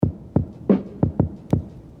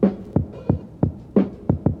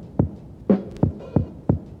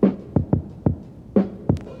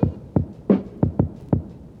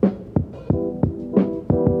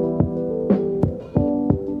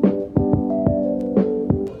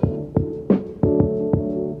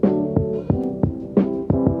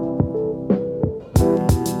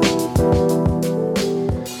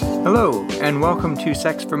and welcome to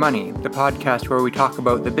Sex for Money, the podcast where we talk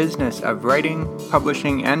about the business of writing,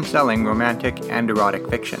 publishing, and selling romantic and erotic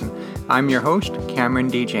fiction. I'm your host, Cameron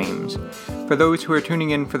D. James. For those who are tuning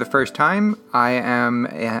in for the first time, I am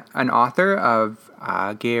an author of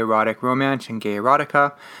gay erotic romance and gay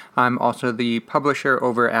erotica. I'm also the publisher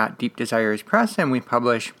over at Deep Desires Press, and we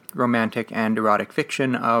publish romantic and erotic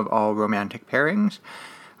fiction of all romantic pairings.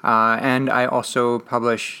 And I also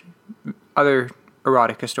publish other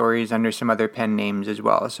erotica stories under some other pen names as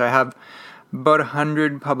well. So I have about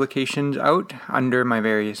 100 publications out under my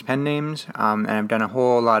various pen names, and I've done a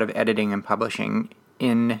whole lot of editing and publishing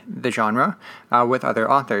in the genre with other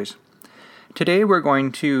authors. Today we're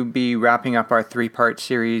going to be wrapping up our 3-part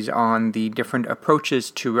series on the different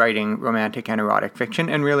approaches to writing romantic and erotic fiction,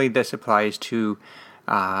 and really this applies to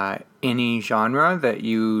any genre that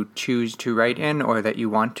you choose to write in or that you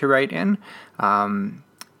want to write in.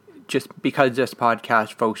 Just because this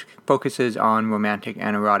podcast focuses on romantic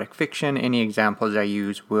and erotic fiction, any examples I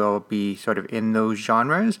use will be sort of in those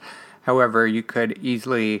genres. However, you could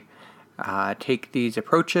easily take these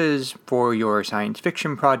approaches for your science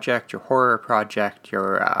fiction project, your horror project,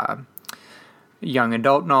 your young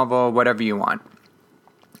adult novel, whatever you want.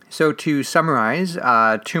 So to summarize,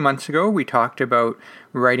 2 months ago we talked about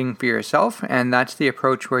writing for yourself, and that's the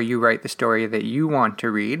approach where you write the story that you want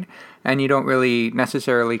to read, and you don't really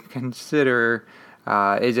necessarily consider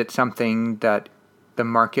is it something that the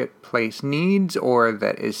marketplace needs or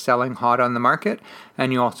that is selling hot on the market,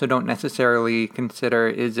 and you also don't necessarily consider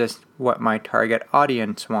is this what my target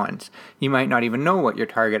audience wants. You might not even know what your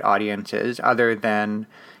target audience is, other than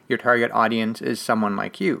your target audience is someone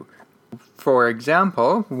like you. For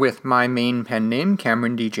example, with my main pen name,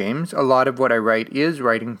 Cameron D. James, a lot of what I write is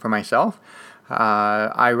writing for myself.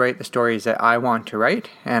 I write the stories that I want to write,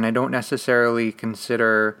 and I don't necessarily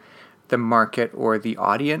consider the market or the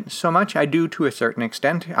audience so much. I do to a certain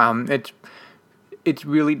extent. It's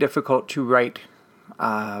really difficult to write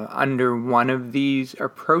under one of these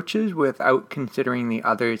approaches without considering the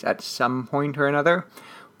others at some point or another.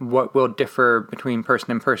 What will differ between person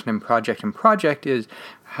and project is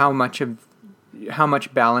how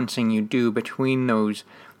much balancing you do between those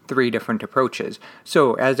 3 different approaches.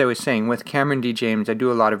 So, as I was saying, with Cameron D. James, I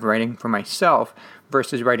do a lot of writing for myself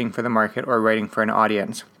versus writing for the market or writing for an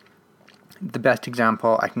audience. The best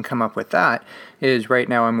example I can come up with that is right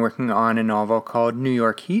now I'm working on a novel called New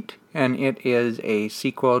York Heat, and it is a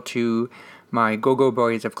sequel to my Go-Go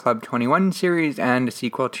Boys of Club 21 series and a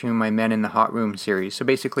sequel to my Men in the Hot Room series. So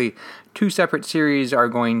basically, 2 separate series are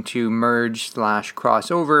going to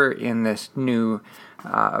merge/cross over in this new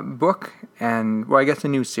book, and, well, I guess a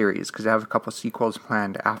new series, because I have a couple sequels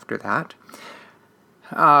planned after that.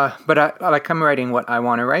 But I'm writing what I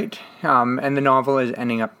want to write, and the novel is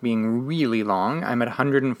ending up being really long. I'm at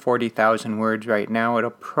 140,000 words right now. It'll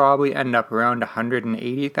probably end up around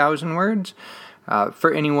 180,000 words.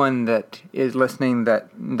 For anyone that is listening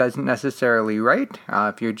that doesn't necessarily write,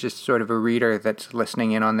 if you're just sort of a reader that's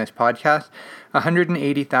listening in on this podcast,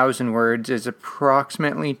 180,000 words is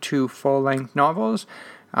approximately 2 full-length novels.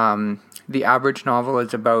 The average novel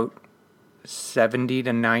is about 70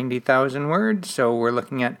 to 90,000 words, so we're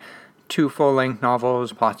looking at 2 full-length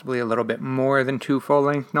novels, possibly a little bit more than 2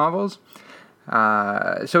 full-length novels.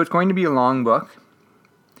 So it's going to be a long book.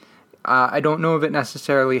 I don't know if it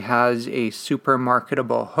necessarily has a super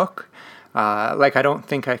marketable hook. I don't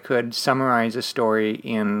think I could summarize a story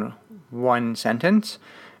in 1 sentence.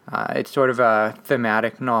 It's sort of a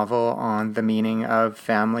thematic novel on the meaning of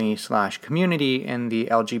family/community in the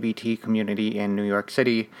LGBT community in New York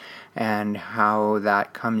City, and how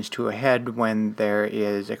that comes to a head when there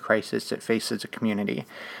is a crisis that faces a community.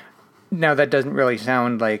 Now, that doesn't really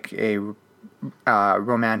sound like a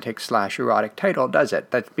romantic/erotic title, does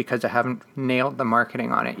it? That's because I haven't nailed the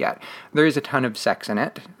marketing on it yet. There is a ton of sex in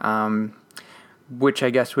it, which I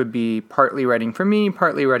guess would be partly writing for me,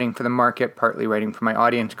 partly writing for the market, partly writing for my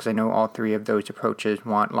audience, because I know all 3 of those approaches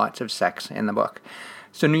want lots of sex in the book.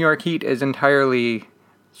 So New York Heat is entirely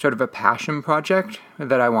sort of a passion project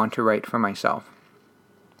that I want to write for myself.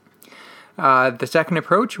 The second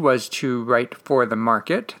approach was to write for the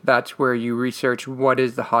market. That's where you research what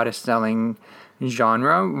is the hottest selling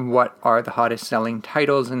genre, what are the hottest selling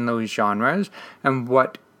titles in those genres, and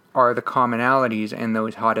what are the commonalities in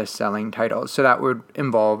those hottest selling titles. So that would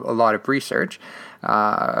involve a lot of research.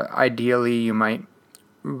 Ideally, you might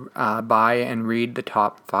buy and read the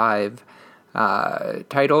top 5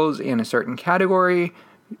 titles in a certain category,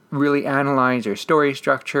 really analyze their story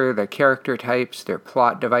structure, their character types, their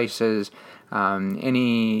plot devices,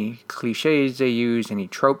 any cliches they use, any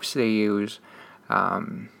tropes they use,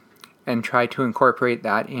 and try to incorporate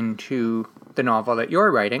that into the novel that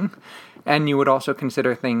you're writing. And you would also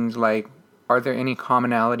consider things like, are there any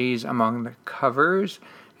commonalities among the covers,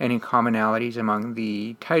 any commonalities among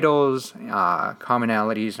the titles,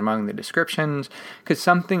 commonalities among the descriptions, because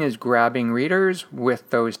something is grabbing readers with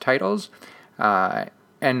those titles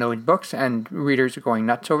and those books, and readers are going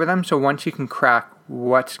nuts over them. So once you can crack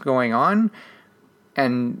what's going on,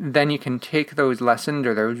 and then you can take those lessons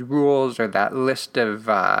or those rules or that list of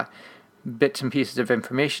bits and pieces of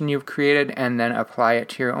information you've created and then apply it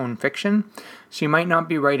to your own fiction. So you might not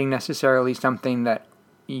be writing necessarily something that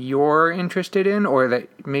you're interested in, or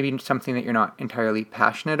that maybe something that you're not entirely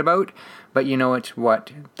passionate about, but you know it's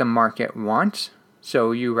what the market wants,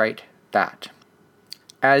 so you write that.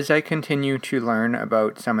 As I continue to learn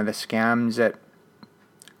about some of the scams that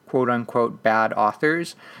quote-unquote bad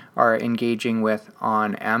authors are engaging with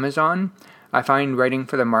on Amazon, I find writing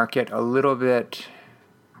for the market a little bit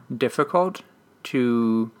difficult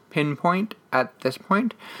to pinpoint at this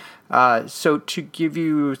point. So to give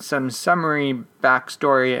you some summary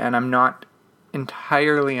backstory, and I'm not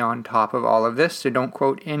entirely on top of all of this, so don't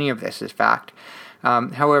quote any of this as fact.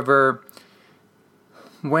 However,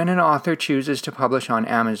 when an author chooses to publish on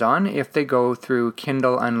Amazon, if they go through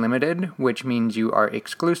Kindle Unlimited, which means you are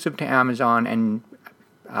exclusive to Amazon, and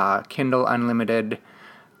Kindle Unlimited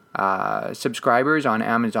subscribers on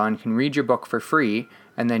Amazon can read your book for free,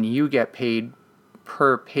 and then you get paid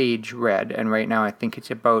per page read, and right now I think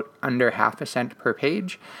it's about under half a cent per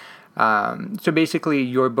page. So basically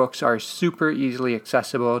your books are super easily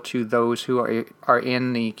accessible to those who are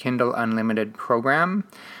in the Kindle Unlimited program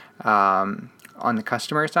on the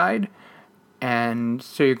customer side, and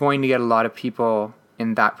so you're going to get a lot of people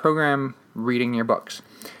in that program reading your books.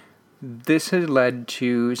 This has led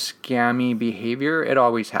to scammy behavior. It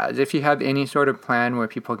always has. If you have any sort of plan where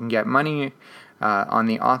people can get money on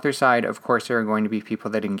the author side, of course there are going to be people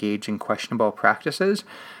that engage in questionable practices.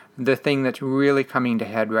 The thing that's really coming to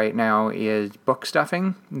head right now is book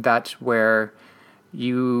stuffing. That's where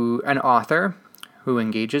an author who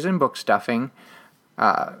engages in book stuffing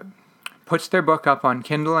puts their book up on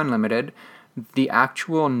Kindle Unlimited. The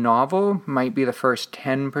actual novel might be the first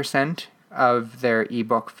 10% of their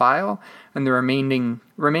ebook file, and the remaining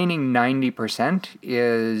 90%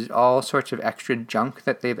 is all sorts of extra junk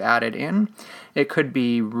that they've added in. It could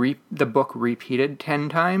be the book repeated 10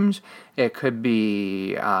 times. It could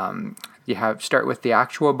be start with the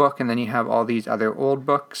actual book and then you have all these other old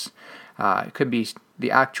books. It could be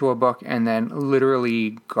the actual book and then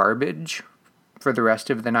literally garbage for the rest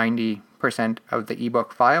of the 90% of the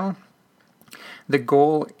ebook file. The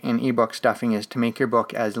goal in ebook stuffing is to make your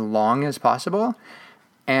book as long as possible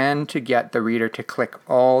and to get the reader to click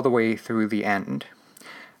all the way through the end,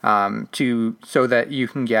 so that you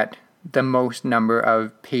can get the most number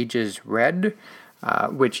of pages read,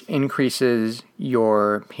 which increases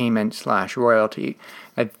your payment / royalty.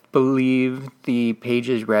 I believe the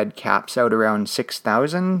pages read caps out around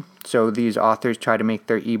 6,000, so these authors try to make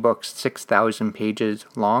their ebooks 6,000 pages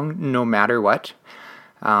long, no matter what.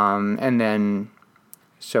 And then,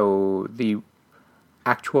 so the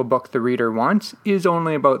actual book the reader wants is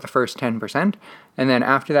only about the first 10%. And then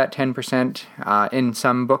after that 10%, in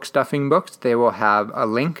some book stuffing books, they will have a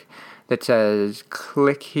link that says,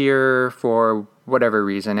 click here for whatever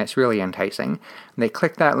reason. It's really enticing. And they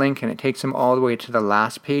click that link and it takes them all the way to the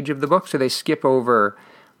last page of the book. So they skip over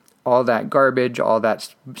all that garbage, all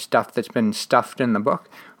that stuff that's been stuffed in the book,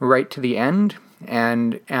 right to the end.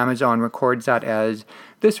 And Amazon records that as,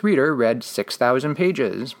 this reader read 6,000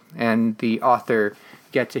 pages, and the author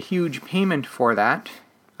gets a huge payment for that,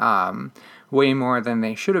 way more than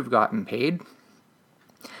they should have gotten paid.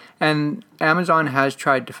 And Amazon has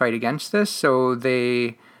tried to fight against this, so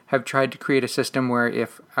they have tried to create a system where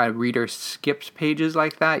if a reader skips pages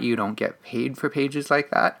like that, you don't get paid for pages like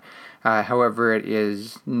that. However, it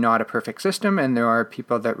is not a perfect system, and there are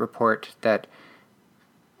people that report that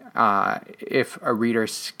if a reader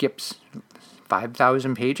skips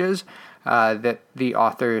 5,000 pages, that the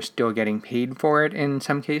author is still getting paid for it in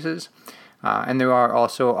some cases. And there are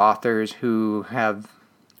also authors who have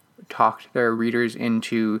talked their readers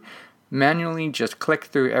into manually just click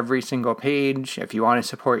through every single page. If you want to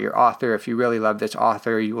support your author, if you really love this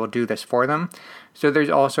author, you will do this for them. So there's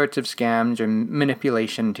all sorts of scams and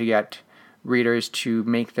manipulation to get readers to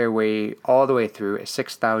make their way all the way through a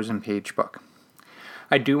 6,000 page book.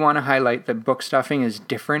 I do want to highlight that book stuffing is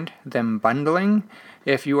different than bundling.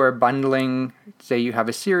 If you are bundling, say you have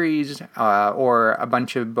a series or a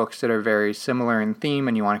bunch of books that are very similar in theme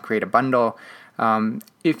and you want to create a bundle,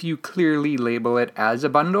 if you clearly label it as a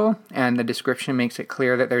bundle and the description makes it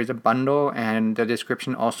clear that there's a bundle and the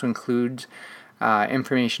description also includes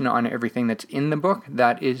information on everything that's in the book,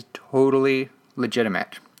 that is totally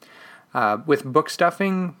legitimate. With book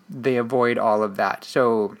stuffing, they avoid all of that.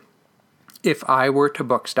 So if I were to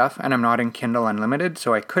book stuff, and I'm not in Kindle Unlimited,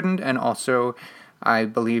 so I couldn't, and also I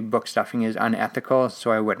believe book stuffing is unethical,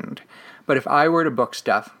 so I wouldn't. But if I were to book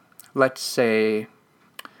stuff, let's say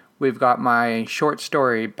we've got my short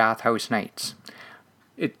story, Bathhouse Nights.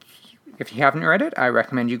 If you haven't read it, I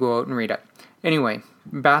recommend you go out and read it. Anyway,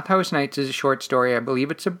 Bathhouse Nights is a short story. I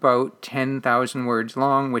believe it's about 10,000 words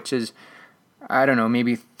long, which is, I don't know,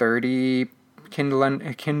 maybe 30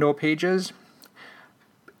 Kindle pages.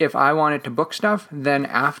 If I wanted to book stuff, then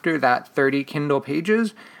after that 30 Kindle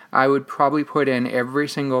pages, I would probably put in every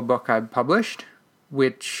single book I've published,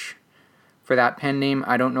 which for that pen name,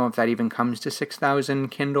 I don't know if that even comes to 6,000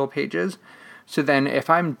 Kindle pages. So then if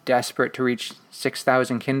I'm desperate to reach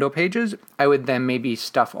 6,000 Kindle pages, I would then maybe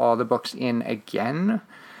stuff all the books in again.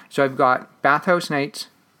 So I've got Bathhouse Nights,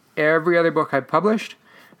 every other book I've published,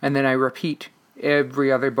 and then I repeat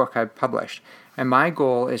every other book I've published. And my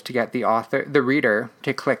goal is to get the reader,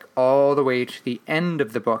 to click all the way to the end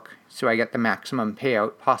of the book so I get the maximum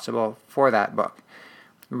payout possible for that book.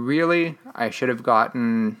 Really, I should have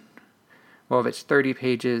gotten, well, if it's 30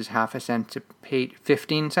 pages, half a cent a page,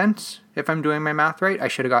 15 cents, if I'm doing my math right. I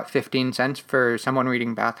should have got 15 cents for someone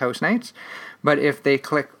reading Bathhouse Nights. But if the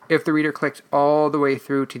reader clicks all the way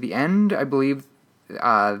through to the end, I believe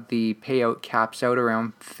the payout caps out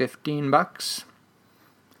around $15.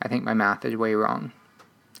 I think my math is way wrong.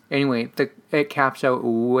 Anyway, it caps out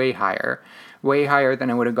way higher than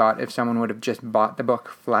I would have got if someone would have just bought the book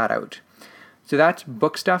flat out. So that's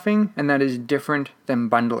book stuffing, and that is different than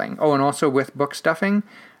bundling. Oh, and also with book stuffing,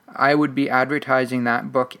 I would be advertising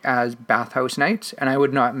that book as Bathhouse Nights, and I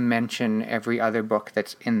would not mention every other book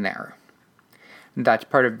that's in there. That's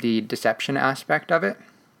part of the deception aspect of it.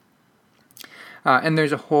 And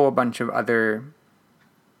there's a whole bunch of other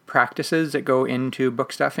practices that go into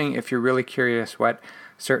book stuffing. If you're really curious what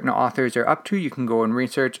certain authors are up to, you can go and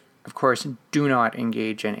research. Of course, do not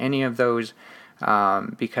engage in any of those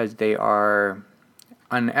because they are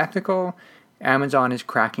unethical. Amazon is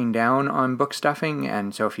cracking down on book stuffing,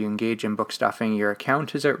 and so if you engage in book stuffing, your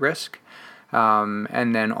account is at risk.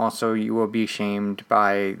 And then also you will be shamed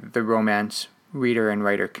by the romance reader and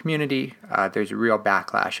writer community. There's a real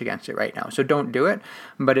backlash against it right now. So don't do it,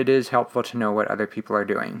 but it is helpful to know what other people are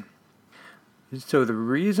doing. So the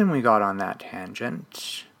reason we got on that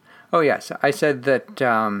tangent... Oh yes, I said that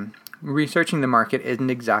researching the market isn't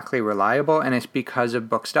exactly reliable, and it's because of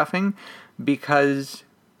book stuffing, because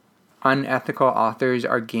unethical authors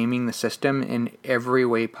are gaming the system in every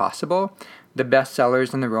way possible. The best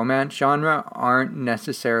sellers in the romance genre aren't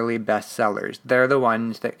necessarily best sellers. They're the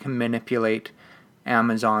ones that can manipulate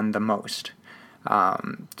Amazon the most.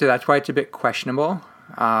 So that's why it's a bit questionable,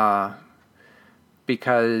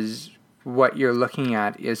 because what you're looking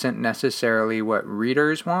at isn't necessarily what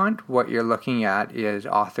readers want. What you're looking at is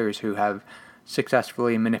authors who have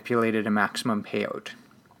successfully manipulated a maximum payout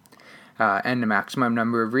and a maximum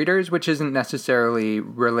number of readers, which isn't necessarily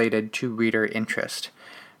related to reader interest.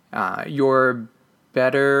 Your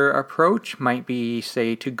better approach might be,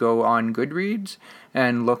 say, to go on Goodreads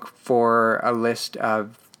and look for a list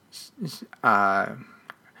of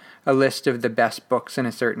the best books in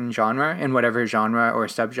a certain genre, in whatever genre or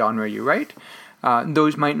subgenre you write.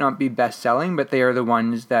 Those might not be best-selling, but they are the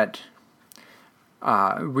ones that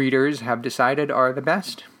readers have decided are the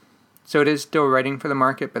best. So it is still writing for the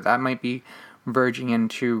market, but that might be verging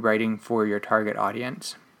into writing for your target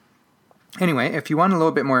audience. Anyway, if you want a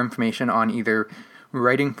little bit more information on either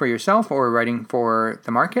writing for yourself or writing for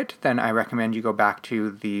the market, then I recommend you go back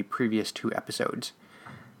to the previous 2 episodes.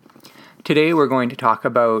 Today we're going to talk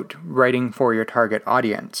about writing for your target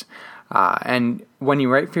audience. And when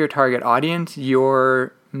you write for your target audience,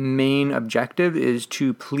 your main objective is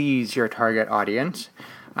to please your target audience.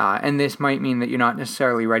 And this might mean that you're not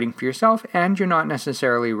necessarily writing for yourself, and you're not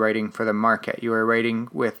necessarily writing for the market. You are writing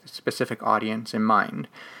with a specific audience in mind.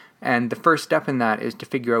 And the first step in that is to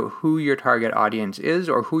figure out who your target audience is,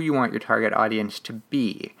 or who you want your target audience to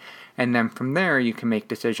be. And then from there, you can make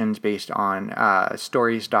decisions based on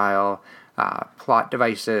story style, plot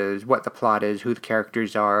devices, what the plot is, who the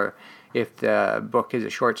characters are. If the book is a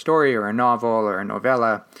short story or a novel or a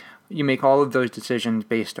novella, you make all of those decisions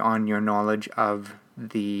based on your knowledge of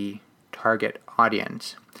the target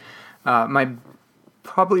audience. My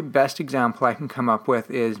probably best example I can come up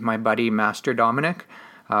with is my buddy Master Dominic,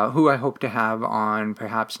 who I hope to have on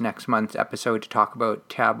perhaps next month's episode to talk about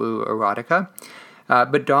taboo erotica.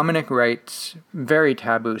 But Dominic writes very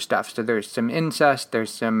taboo stuff. So there's some incest,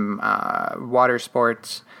 there's some water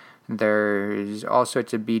sports, There's all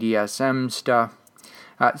sorts of BDSM stuff.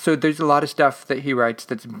 So there's a lot of stuff that he writes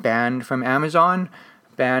that's banned from Amazon,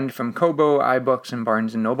 banned from Kobo, iBooks, and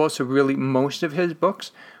Barnes & Noble. So really most of his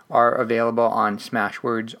books are available on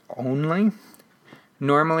Smashwords only.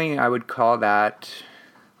 Normally I would call that,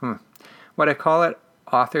 what I call it,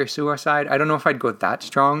 author suicide. I don't know if I'd go that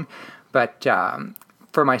strong, but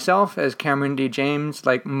for myself as Cameron D. James,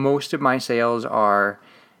 like most of my sales are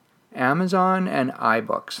Amazon and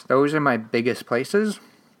iBooks. Those are my biggest places.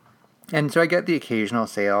 And so I get the occasional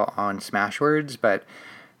sale on Smashwords, but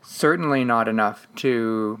certainly not enough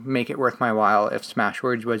to make it worth my while if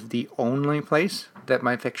Smashwords was the only place that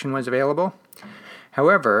my fiction was available.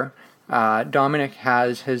 However, Dominic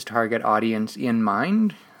has his target audience in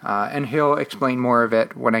mind, and he'll explain more of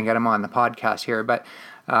it when I get him on the podcast here, but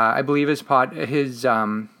I believe his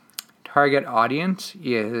target audience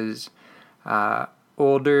is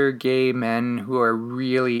older gay men who are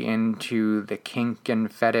really into the kink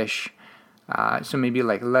and fetish. So maybe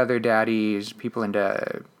like leather daddies, people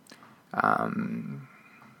into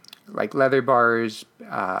like leather bars.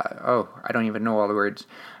 I don't even know all the words.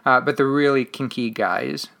 But the really kinky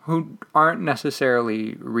guys who aren't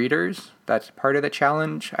necessarily readers. That's part of the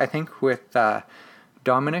challenge, I think, with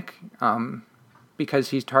Dominic, because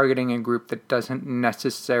he's targeting a group that doesn't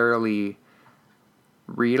necessarily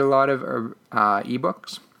read a lot of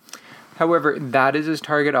ebooks. However, that is his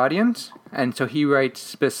target audience, and so he writes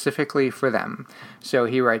specifically for them. So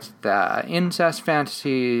he writes the incest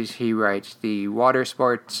fantasies, he writes the water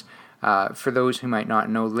sports. For those who might not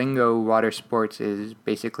know lingo, water sports is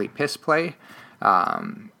basically piss play.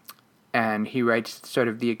 And he writes sort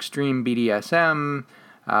of the extreme BDSM,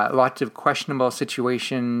 lots of questionable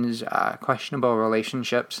situations, questionable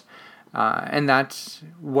relationships. And that's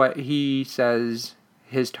what he says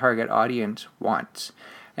his target audience wants.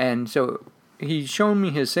 And so he's shown me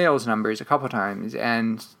his sales numbers a couple times,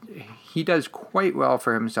 and he does quite well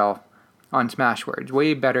for himself on Smashwords,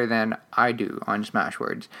 way better than I do on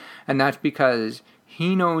Smashwords. And that's because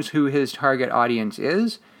he knows who his target audience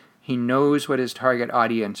is, he knows what his target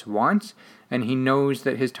audience wants, and he knows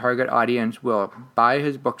that his target audience will buy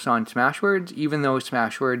his books on Smashwords, even though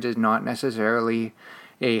Smashwords is not necessarily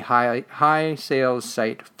a high sales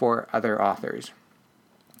site for other authors.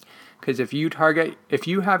 Because if you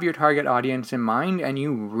have your target audience in mind and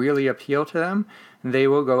you really appeal to them, they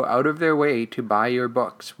will go out of their way to buy your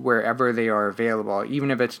books wherever they are available, even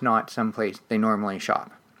if it's not someplace they normally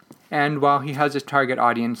shop. And while he has his target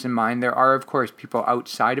audience in mind, there are, of course, people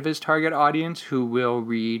outside of his target audience who will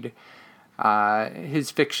read his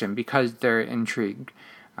fiction because they're intrigued.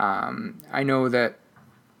 I know that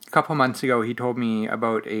a couple months ago he told me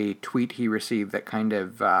about a tweet he received that kind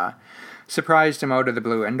of surprised him out of the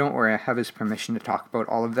blue, and don't worry, I have his permission to talk about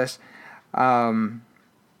all of this. In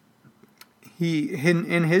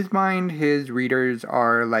his mind, his readers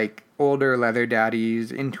are like older leather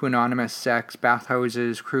daddies, into anonymous sex,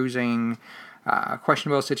 bathhouses, cruising,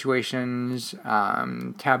 questionable situations,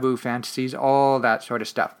 taboo fantasies, all that sort of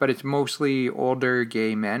stuff. But it's mostly older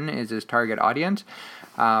gay men is his target audience.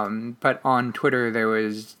 But on Twitter, there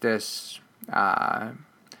was this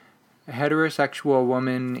heterosexual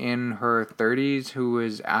woman in her 30s who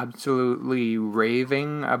was absolutely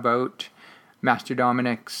raving about Master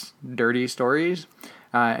Dominic's dirty stories,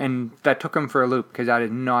 and that took him for a loop because that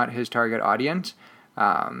is not his target audience,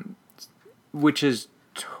 which is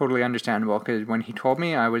totally understandable because when he told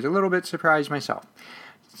me, I was a little bit surprised myself.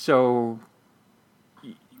 So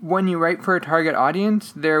when you write for a target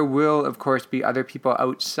audience, there will, of course, be other people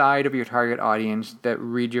outside of your target audience that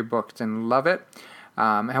read your books and love it.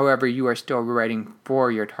 However, you are still writing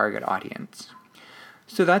for your target audience.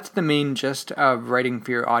 So that's the main gist of writing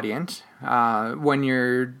for your audience. When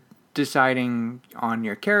you're deciding on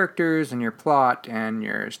your characters and your plot and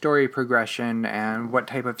your story progression and what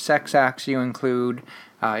type of sex acts you include,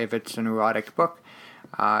 if it's an erotic book,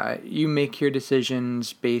 you make your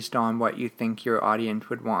decisions based on what you think your audience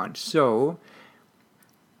would want. So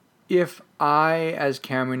if I, as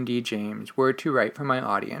Cameron D. James, were to write for my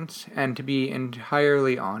audience, and to be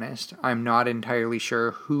entirely honest, I'm not entirely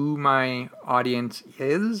sure who my audience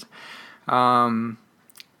is, because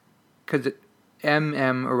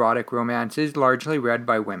erotic romance is largely read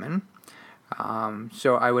by women,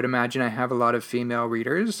 so I would imagine I have a lot of female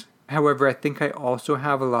readers. However, I think I also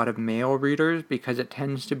have a lot of male readers, because it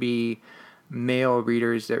tends to be male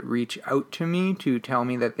readers that reach out to me to tell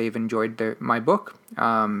me that they've enjoyed my book.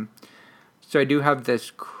 So I do have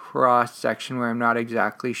this cross section where I'm not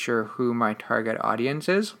exactly sure who my target audience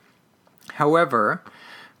is. However,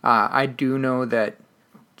 I do know that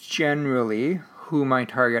generally who my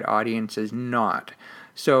target audience is not.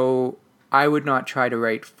 So I would not try to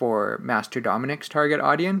write for Master Dominic's target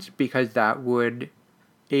audience because that would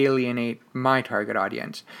alienate my target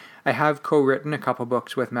audience. I have co-written a couple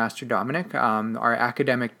books with Master Dominic, our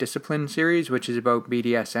academic discipline series, which is about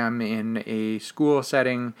BDSM in a school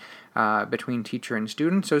setting between teacher and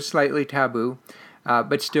student, so slightly taboo,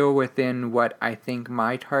 but still within what I think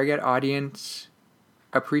my target audience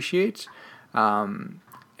appreciates.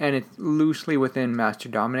 And it's loosely within Master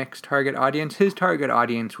Dominic's target audience. His target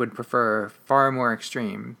audience would prefer far more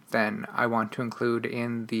extreme than I want to include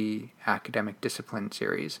in the academic discipline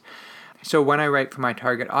series. So when I write for my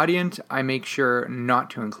target audience, I make sure not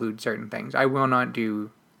to include certain things. I will not do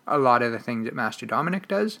a lot of the things that Master Dominic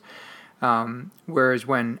does. Whereas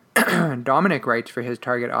when Dominic writes for his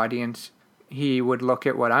target audience, he would look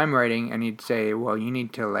at what I'm writing and he'd say, well, you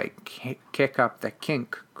need to kick up the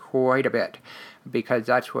kink quite a bit, because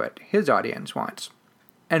that's what his audience wants.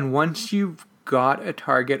 And once you've got a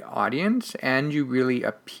target audience and you really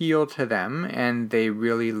appeal to them and they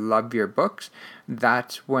really love your books,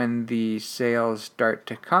 that's when the sales start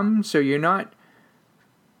to come. So you're not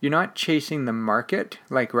chasing the market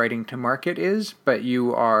like writing to market is, but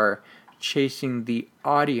you are chasing the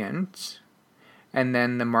audience, and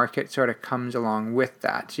then the market sort of comes along with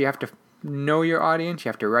that. So you have to know your audience, you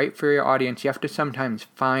have to write for your audience, you have to sometimes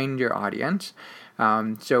find your audience.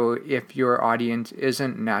 So if your audience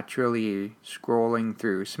isn't naturally scrolling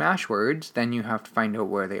through Smashwords, then you have to find out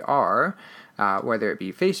where they are, whether it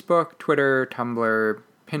be Facebook, Twitter, Tumblr,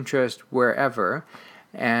 Pinterest, wherever,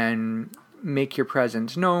 and make your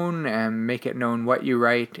presence known and make it known what you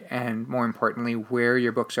write, and more importantly, where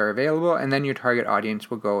your books are available, and then your target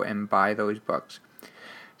audience will go and buy those books.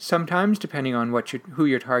 Sometimes, depending on who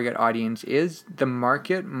your target audience is, the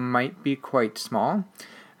market might be quite small.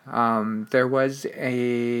 There was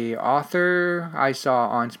a author I saw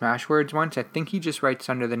on Smashwords once. I think he just writes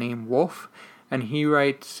under the name Wolf, and he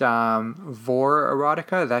writes vor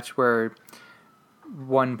erotica. That's where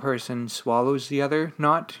one person swallows the other,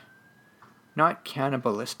 not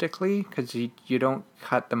cannibalistically, because you don't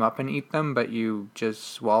cut them up and eat them, but you just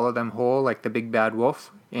swallow them whole, like the big bad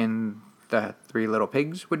wolf in the Three Little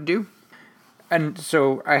Pigs would do. And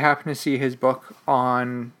so I happened to see his book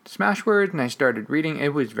on Smashwords, and I started reading.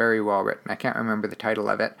 It was very well written. I can't remember the title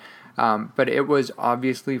of it, but it was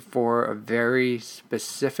obviously for a very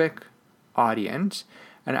specific audience.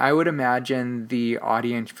 And I would imagine the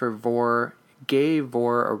audience for gay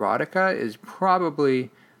vor erotica is probably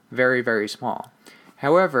very, very small.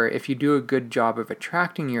 However, if you do a good job of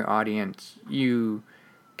attracting your audience, you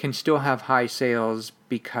can still have high sales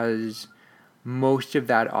because most of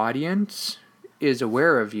that audience is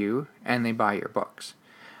aware of you and they buy your books.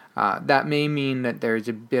 That may mean that there's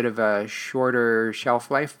a bit of a shorter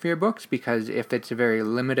shelf life for your books, because if it's a very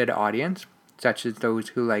limited audience, such as those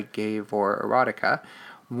who like gay vor erotica,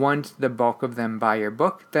 once the bulk of them buy your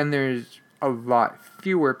book, then there's a lot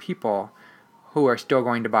fewer people who are still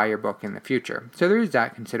going to buy your book in the future. So there is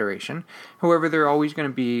that consideration. However, there are always going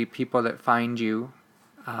to be people that find you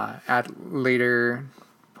at later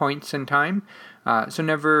points in time. So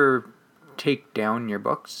never take down your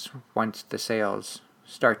books once the sales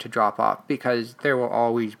start to drop off, because there will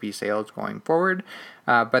always be sales going forward,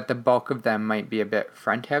 but the bulk of them might be a bit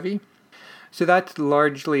front heavy. So that's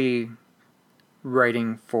largely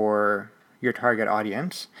writing for your target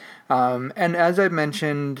audience. And as I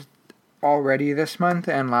mentioned already this month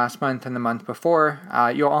and last month and the month before,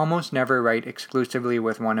 you'll almost never write exclusively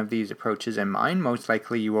with one of these approaches in mind. Most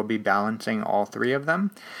likely you will be balancing all three of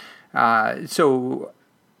them. So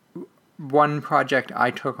one project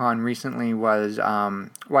I took on recently was,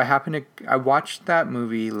 I watched that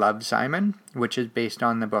movie Love, Simon, which is based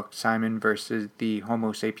on the book Simon versus the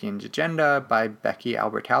Homo Sapiens Agenda by Becky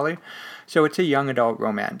Albertalli. So it's a young adult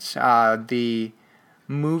romance. The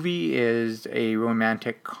movie is a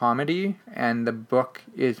romantic comedy, and the book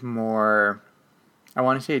is more, I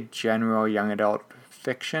want to say, general young adult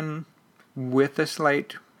fiction with a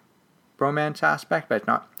slight romance aspect, but it's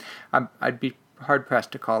not. I'd be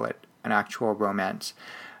hard-pressed to call it an actual romance.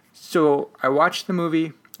 So I watched the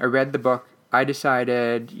movie, I read the book, I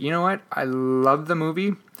decided, you know what, I love the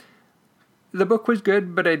movie. The book was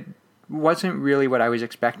good, but it wasn't really what I was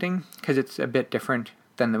expecting, because it's a bit different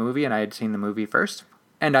than the movie, and I had seen the movie first.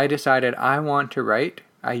 And I decided I want to write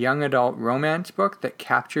a young adult romance book that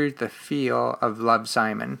captures the feel of Love,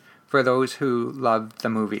 Simon for those who love the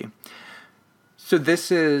movie. So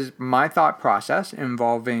this is my thought process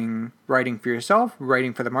involving writing for yourself,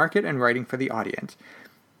 writing for the market, and writing for the audience.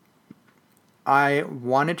 I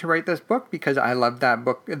wanted to write this book because I loved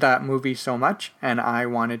that movie so much, and I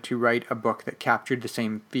wanted to write a book that captured the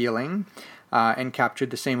same feeling and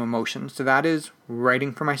captured the same emotions. So that is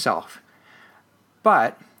writing for myself.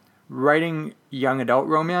 But writing young adult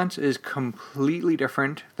romance is completely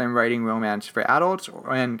different than writing romance for adults,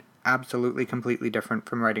 and absolutely completely different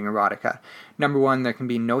from writing erotica. Number one, there can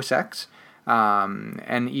be no sex,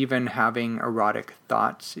 and even having erotic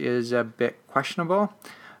thoughts is a bit questionable.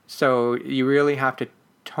 So you really have to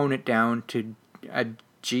tone it down to a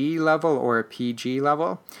G level or a PG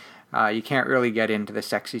level. You can't really get into the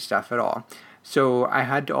sexy stuff at all. So I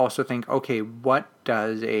had to also think, okay, what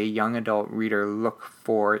does a young adult reader look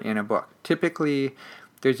for in a book? Typically,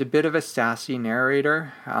 there's a bit of a sassy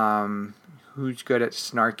narrator who's good at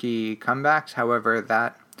snarky comebacks. However,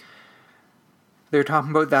 they're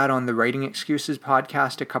talking about that on the Writing Excuses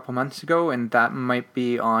podcast a couple months ago, and that might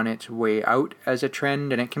be on its way out as a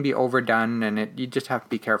trend, and it can be overdone, and you just have to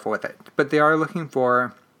be careful with it. But they are looking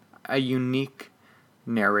for a unique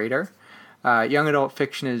narrator. Young adult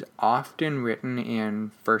fiction is often written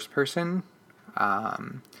in first person,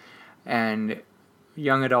 and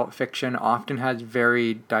young adult fiction often has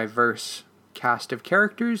very diverse cast of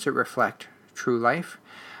characters that reflect true life.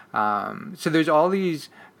 So there's all these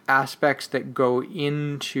aspects that go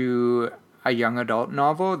into a young adult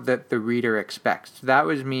novel that the reader expects. That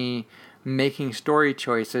was me making story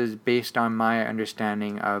choices based on my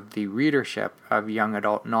understanding of the readership of young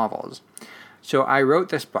adult novels. So I wrote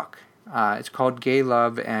this book. It's called Gay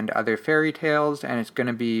Love and Other Fairy Tales, and it's going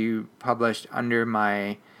to be published under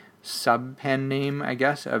my sub-pen name, I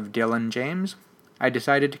guess, of Dylan James. I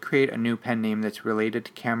decided to create a new pen name that's related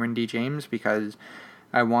to Cameron D. James because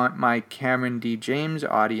I want my Cameron D. James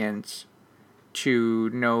audience to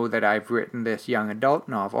know that I've written this young adult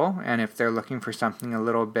novel, and if they're looking for something a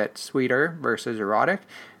little bit sweeter versus erotic,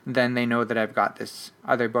 then they know that I've got this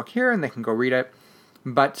other book here and they can go read it.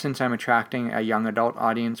 But since I'm attracting a young adult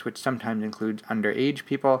audience, which sometimes includes underage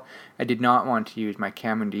people, I did not want to use my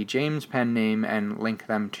Cameron D. James pen name and link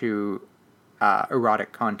them to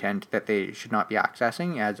erotic content that they should not be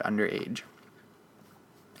accessing as underage.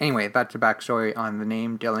 Anyway, that's a backstory on the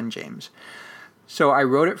name Dylan James. So I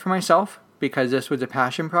wrote it for myself because this was a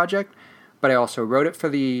passion project, but I also wrote it for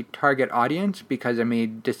the target audience because I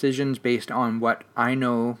made decisions based on what I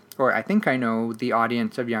know, or I think I know, the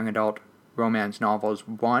audience of young adult romance novels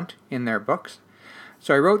want in their books.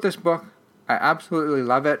 So I wrote this book. I absolutely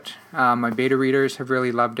love it. My beta readers have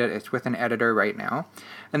really loved it. It's with an editor right now.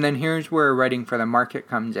 And then here's where writing for the market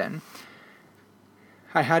comes in.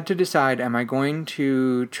 I had to decide, am I going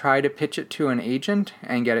to try to pitch it to an agent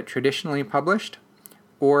and get it traditionally published?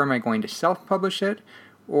 Or am I going to self-publish it?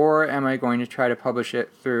 Or am I going to try to publish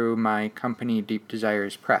it through my company, Deep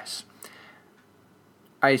Desires Press?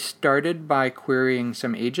 I started by querying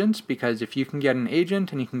some agents because if you can get an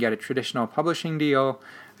agent and you can get a traditional publishing deal,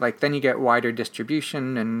 then you get wider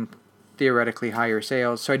distribution and theoretically higher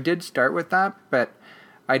sales. So I did start with that, but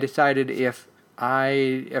I decided if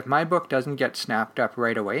my book doesn't get snapped up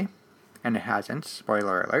right away, and it hasn't,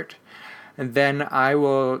 spoiler alert, then I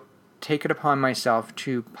will take it upon myself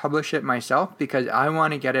to publish it myself because I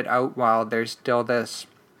want to get it out while there's still this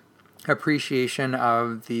appreciation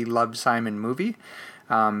of the Love, Simon movie.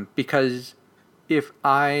 Because if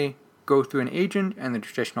I go through an agent and the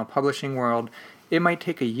traditional publishing world, it might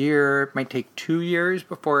take a year, it might take 2 years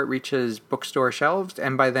before it reaches bookstore shelves,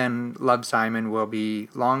 and by then Love, Simon will be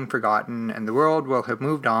long forgotten and the world will have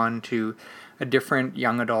moved on to a different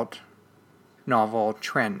young adult novel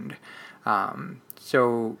trend.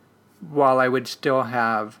 So while I would still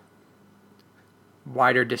have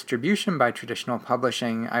wider distribution by traditional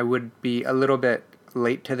publishing, I would be a little bit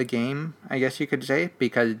late to the game, I guess you could say,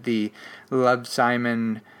 because the Love,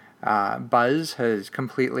 Simon buzz has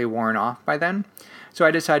completely worn off by then. So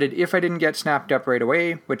I decided if I didn't get snapped up right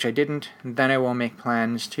away, which I didn't, then I will make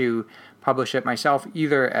plans to publish it myself,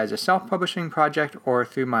 either as a self-publishing project or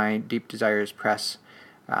through my Deep Desires Press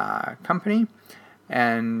company.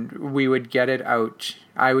 And we would get it out,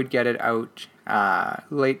 I would get it out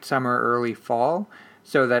late summer, early fall,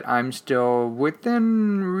 so that I'm still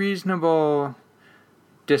within reasonable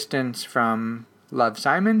distance from Love,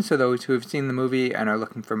 Simon, so those who have seen the movie and are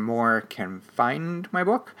looking for more can find my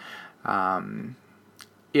book.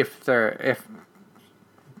 If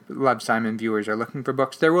Love, Simon viewers are looking for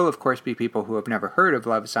books, there will of course be people who have never heard of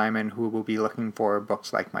Love, Simon who will be looking for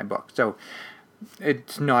books like my book. So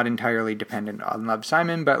it's not entirely dependent on Love,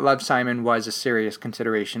 Simon, but Love, Simon was a serious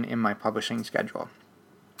consideration in my publishing schedule.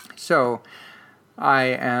 So I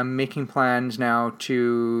am making plans now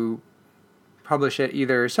to publish it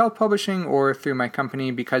either self-publishing or through my company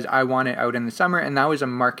because I want it out in the summer, and that was a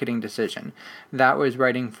marketing decision. That was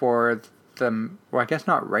writing for the, well, I guess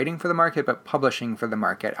not writing for the market, but publishing for the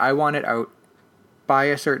market. I want it out by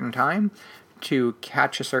a certain time to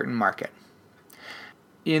catch a certain market.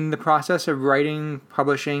 In the process of writing,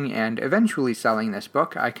 publishing, and eventually selling this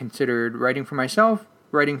book, I considered writing for myself,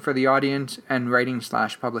 writing for the audience, and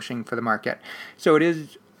writing/publishing for the market. So it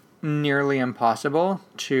is nearly impossible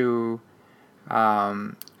to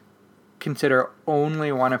consider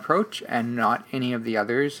only one approach and not any of the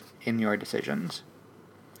others in your decisions.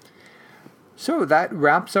 So that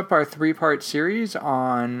wraps up our 3-part series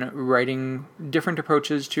on writing different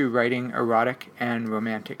approaches to writing erotic and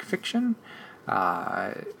romantic fiction.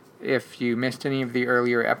 If you missed any of the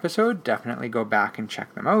earlier episodes, definitely go back and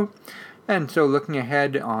check them out. And so looking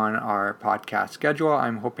ahead on our podcast schedule,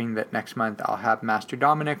 I'm hoping that next month I'll have Master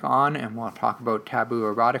Dominic on and we'll talk about taboo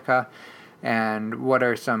erotica and what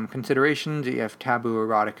are some considerations if taboo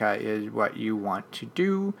erotica is what you want to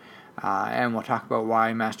do. And we'll talk about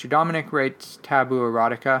why Master Dominic writes taboo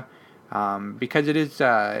erotica, because it is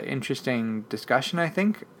an interesting discussion, I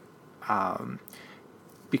think.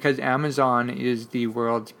 Because Amazon is the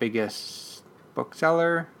world's biggest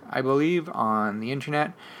bookseller, I believe, on the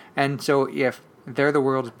internet. And so if they're the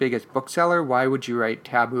world's biggest bookseller, why would you write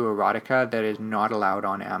taboo erotica that is not allowed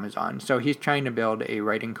on Amazon? So he's trying to build a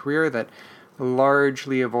writing career that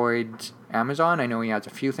largely avoids Amazon. I know he has a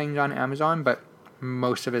few things on Amazon, but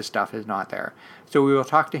most of his stuff is not there. So we will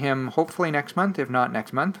talk to him hopefully next month. If not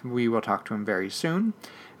next month, we will talk to him very soon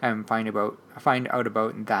and find out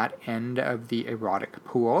about that end of the erotic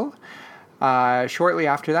pool. Shortly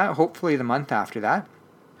after that, hopefully the month after that,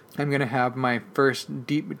 I'm going to have my first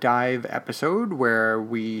deep dive episode where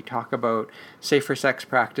we talk about safer sex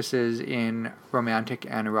practices in romantic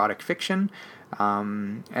and erotic fiction.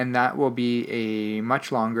 And that will be a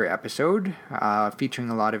much longer episode featuring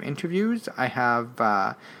a lot of interviews. I have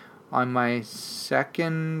on my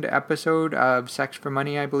second episode of Sex for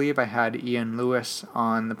Money, I believe, I had Ian Lewis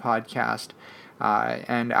on the podcast.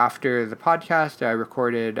 And after the podcast, I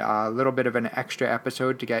recorded a little bit of an extra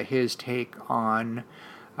episode to get his take on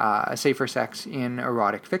safer sex in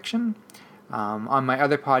erotic fiction. On my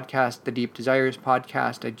other podcast, the Deep Desires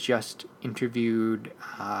podcast, I just interviewed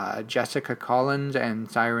Jessica Collins and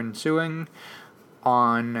Siren Suing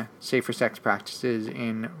on safer sex practices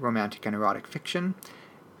in romantic and erotic fiction.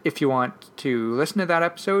 If you want to listen to that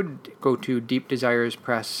episode, go to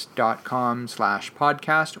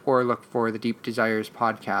deepdesirespress.com/podcast or look for the Deep Desires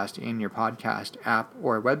podcast in your podcast app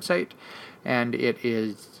or website. And it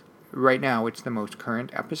is, right now, it's the most current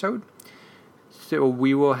episode. So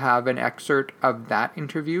we will have an excerpt of that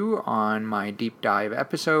interview on my deep dive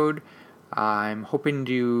episode. I'm hoping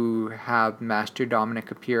to have Master Dominic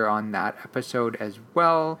appear on that episode as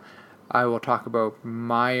well. I will talk about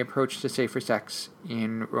my approach to safer sex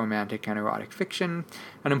in romantic and erotic fiction.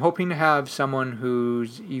 And I'm hoping to have someone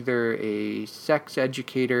who's either a sex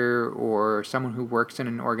educator or someone who works in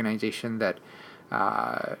an organization that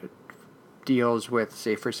deals with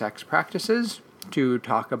safer sex practices to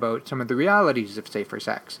talk about some of the realities of safer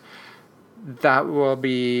sex. That will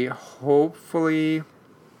be hopefully,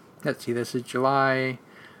 let's see, this is July,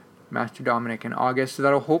 Master Dominic in August, so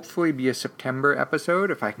that'll hopefully be a September episode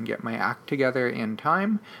if I can get my act together in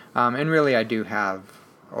time. And really I do have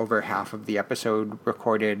over half of the episode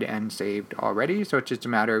recorded and saved already, so it's just a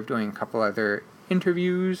matter of doing a couple other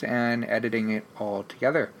interviews and editing it all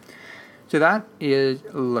together. So that is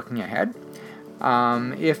looking ahead.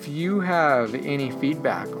 If you have any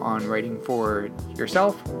feedback on writing for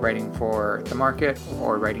yourself, writing for the market,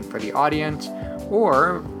 or writing for the audience,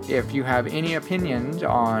 or if you have any opinions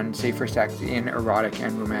on safer sex in erotic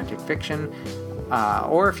and romantic fiction,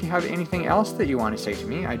 or if you have anything else that you want to say to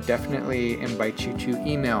me, I definitely invite you to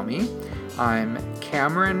email me. I'm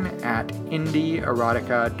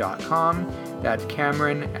Cameron@indieerotica.com. That's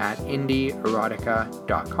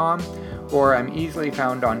Cameron@indieerotica.com. Or I'm easily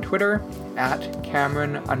found on Twitter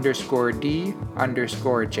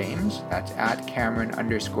 @Cameron_D_James. That's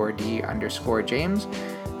 @Cameron_D_James.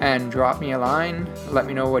 And drop me a line. Let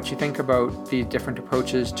me know what you think about these different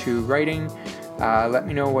approaches to writing. Let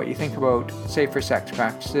me know what you think about safer sex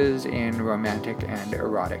practices in romantic and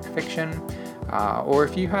erotic fiction. Or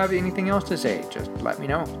if you have anything else to say, just let me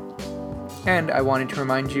know. And I wanted to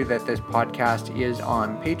remind you that this podcast is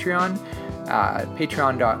on Patreon.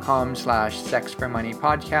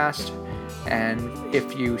 Patreon.com/sexformoneypodcast. And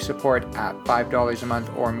if you support at $5 a month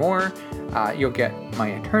or more, you'll get my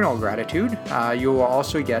eternal gratitude. You will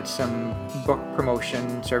also get some book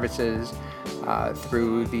promotion services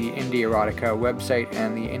through the Indie Erotica website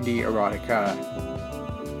and the Indie Erotica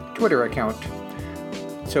Twitter account.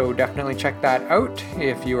 So definitely check that out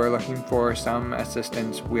if you are looking for some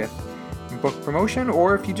assistance with book promotion,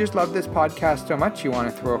 or if you just love this podcast so much you want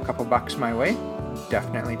to throw a couple bucks my way.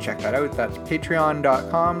 definitely check that out. That's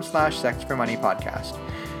patreon.com/sexformoneypodcast.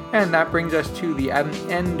 And that brings us to the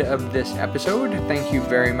end of this episode. Thank you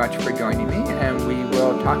very much for joining me, and we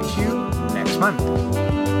will talk to you next month.